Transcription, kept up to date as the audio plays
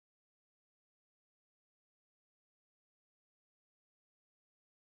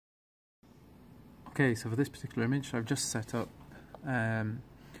Okay, so for this particular image I've just set up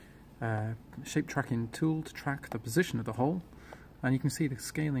shape tracking tool to track the position of the hole, and you can see the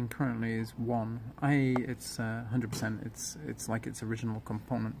scaling currently is 1, i.e. it's 100%, it's like its original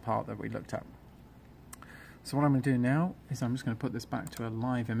component part that we looked at. So what I'm going to do now is I'm just going to put this back to a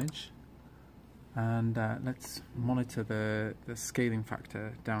live image, and let's monitor the scaling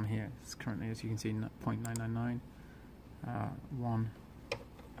factor down here. It's currently, as you can see, 0.999, 1,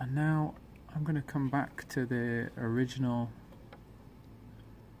 and now I'm going to come back to the original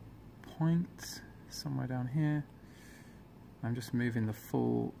point somewhere down here. I'm just moving the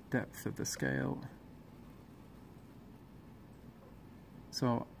full depth of the scale.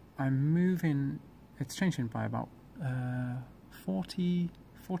 So I'm moving, it's changing by about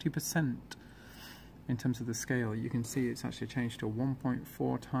 40% in terms of the scale. You can see it's actually changed to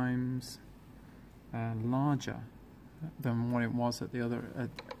 1.4 times larger than what it was at the other at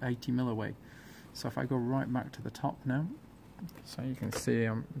 80 milliway. So if I go right back to the top now, so you can see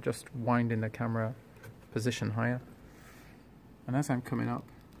I'm just winding the camera position higher, and as I'm coming up,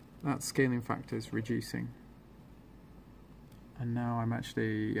 that scaling factor is reducing, and now I'm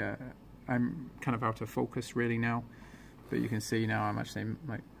actually I'm kind of out of focus really now, but you can see now I'm actually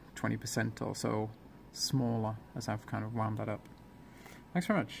like 20% or so smaller as I've kind of wound that up. Thanks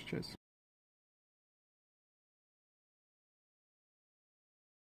very much, cheers.